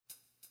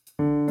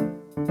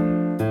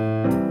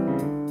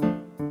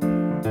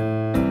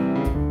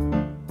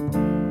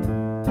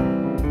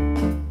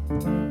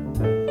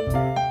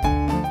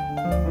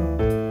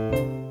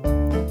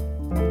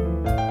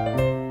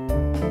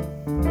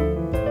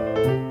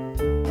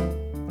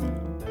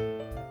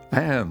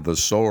And the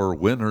sore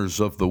winners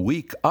of the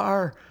week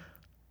are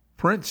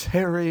Prince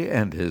Harry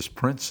and his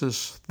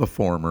princess, the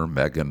former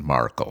Meghan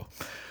Markle,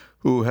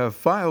 who have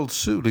filed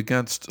suit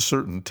against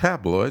certain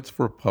tabloids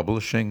for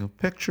publishing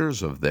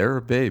pictures of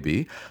their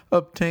baby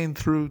obtained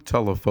through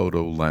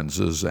telephoto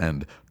lenses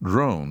and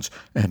drones,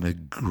 an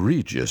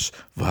egregious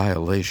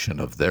violation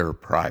of their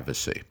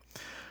privacy.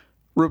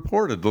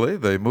 Reportedly,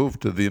 they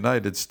moved to the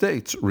United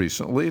States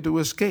recently to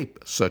escape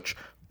such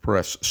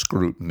press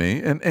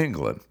scrutiny in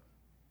England.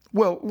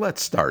 Well,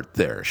 let's start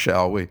there,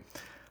 shall we?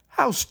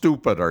 How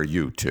stupid are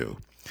you two?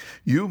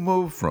 You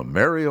move from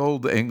merry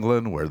old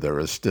England, where there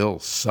is still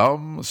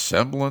some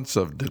semblance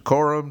of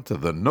decorum, to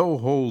the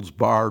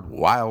no-holds-barred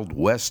Wild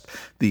West,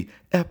 the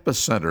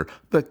epicenter,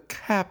 the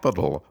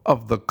capital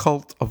of the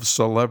cult of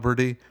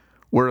celebrity,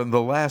 where in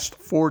the last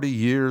 40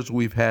 years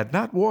we've had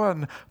not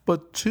one,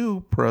 but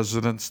two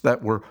presidents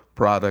that were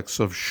products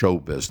of show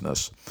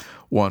business,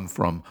 one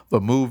from the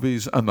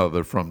movies,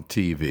 another from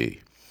TV.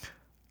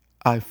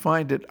 I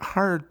find it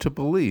hard to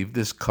believe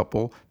this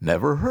couple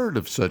never heard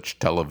of such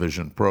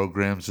television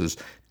programs as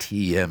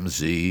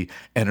TMZ,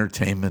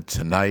 Entertainment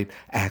Tonight,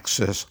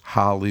 Access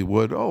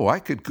Hollywood. Oh, I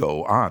could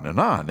go on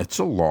and on. It's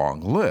a long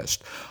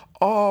list.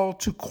 All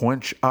to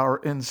quench our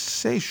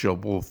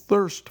insatiable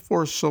thirst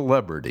for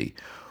celebrity.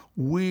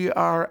 We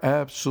are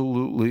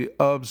absolutely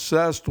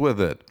obsessed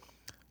with it.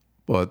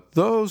 But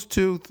those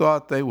two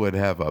thought they would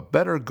have a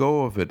better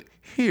go of it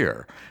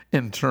here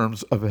in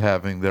terms of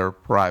having their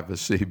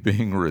privacy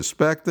being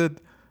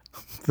respected.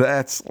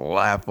 That's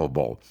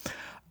laughable.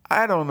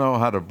 I don't know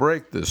how to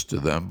break this to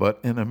them, but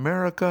in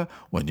America,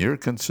 when you're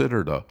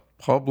considered a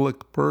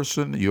public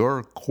person,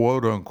 your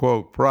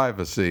quote-unquote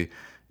privacy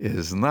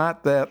is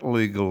not that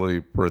legally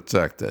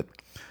protected.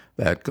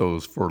 That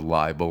goes for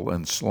libel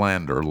and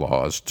slander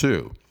laws,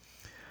 too.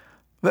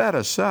 That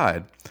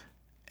aside,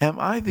 am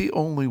I the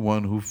only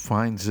one who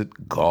finds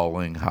it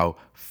galling how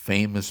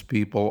famous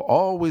people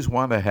always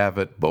want to have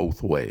it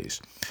both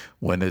ways?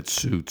 When it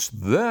suits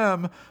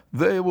them,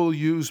 they will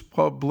use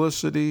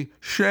publicity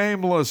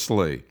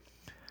shamelessly.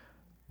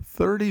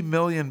 30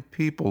 million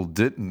people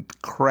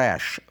didn't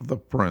crash the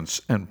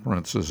prince and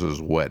princess's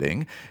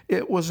wedding.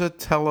 It was a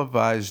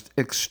televised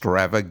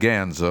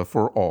extravaganza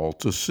for all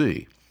to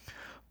see.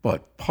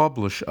 But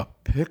publish a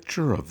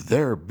picture of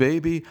their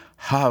baby?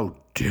 How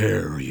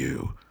dare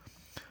you?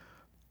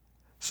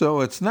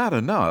 So it's not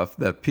enough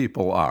that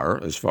people are,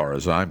 as far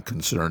as I'm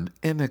concerned,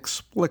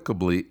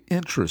 inexplicably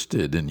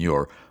interested in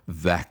your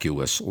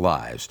vacuous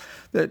lives,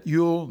 that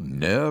you'll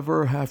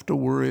never have to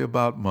worry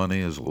about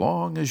money as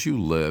long as you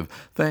live,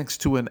 thanks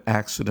to an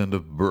accident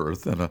of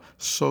birth and a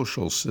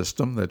social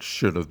system that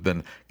should have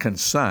been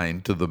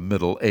consigned to the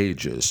Middle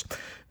Ages.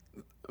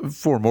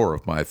 For more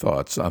of my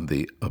thoughts on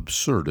the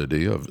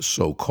absurdity of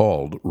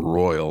so-called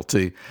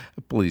royalty,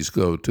 please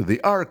go to the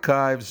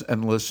archives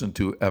and listen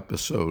to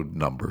episode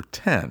number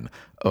 10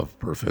 of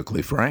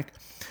Perfectly Frank.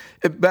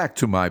 Back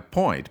to my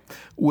point.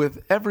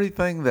 With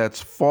everything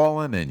that's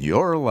fallen in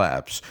your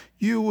laps,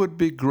 you would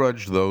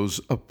begrudge those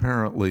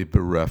apparently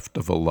bereft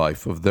of a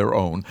life of their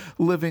own,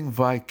 living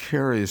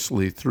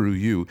vicariously through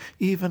you,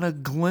 even a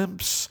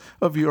glimpse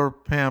of your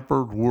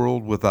pampered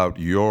world without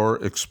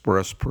your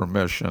express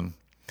permission.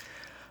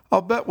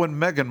 I'll bet when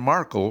Meghan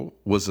Markle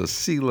was a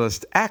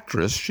C-list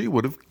actress, she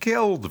would have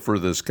killed for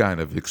this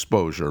kind of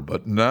exposure.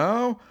 But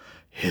now,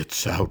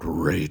 it's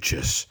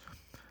outrageous.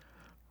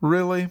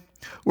 Really?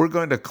 We're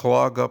going to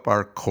clog up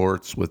our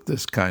courts with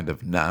this kind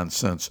of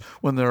nonsense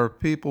when there are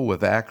people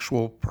with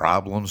actual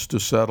problems to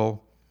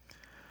settle?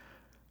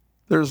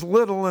 There's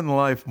little in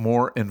life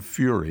more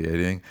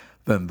infuriating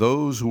than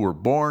those who were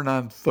born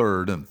on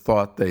third and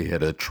thought they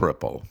hit a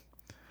triple.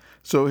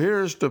 So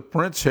here's to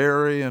Prince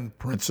Harry and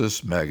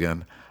Princess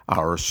Meghan,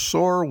 our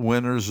sore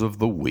winners of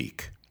the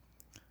week.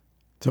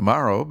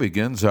 Tomorrow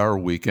begins our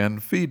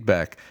weekend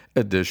feedback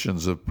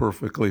editions of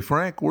Perfectly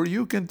Frank, where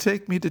you can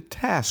take me to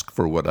task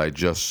for what I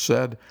just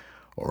said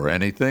or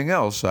anything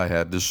else I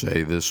had to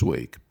say this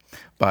week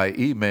by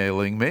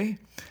emailing me,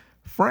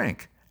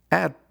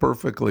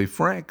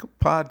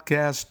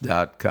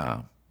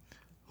 frank@perfectlyfrankpodcast.com.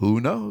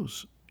 Who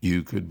knows?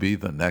 You could be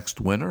the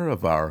next winner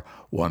of our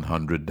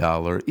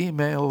 $100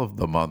 Email of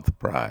the Month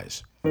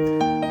prize.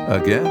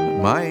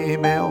 Again, my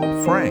email,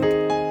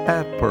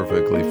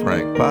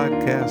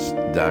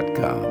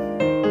 frank@perfectlyfrankpodcast.com.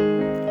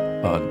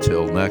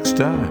 Until next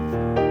time.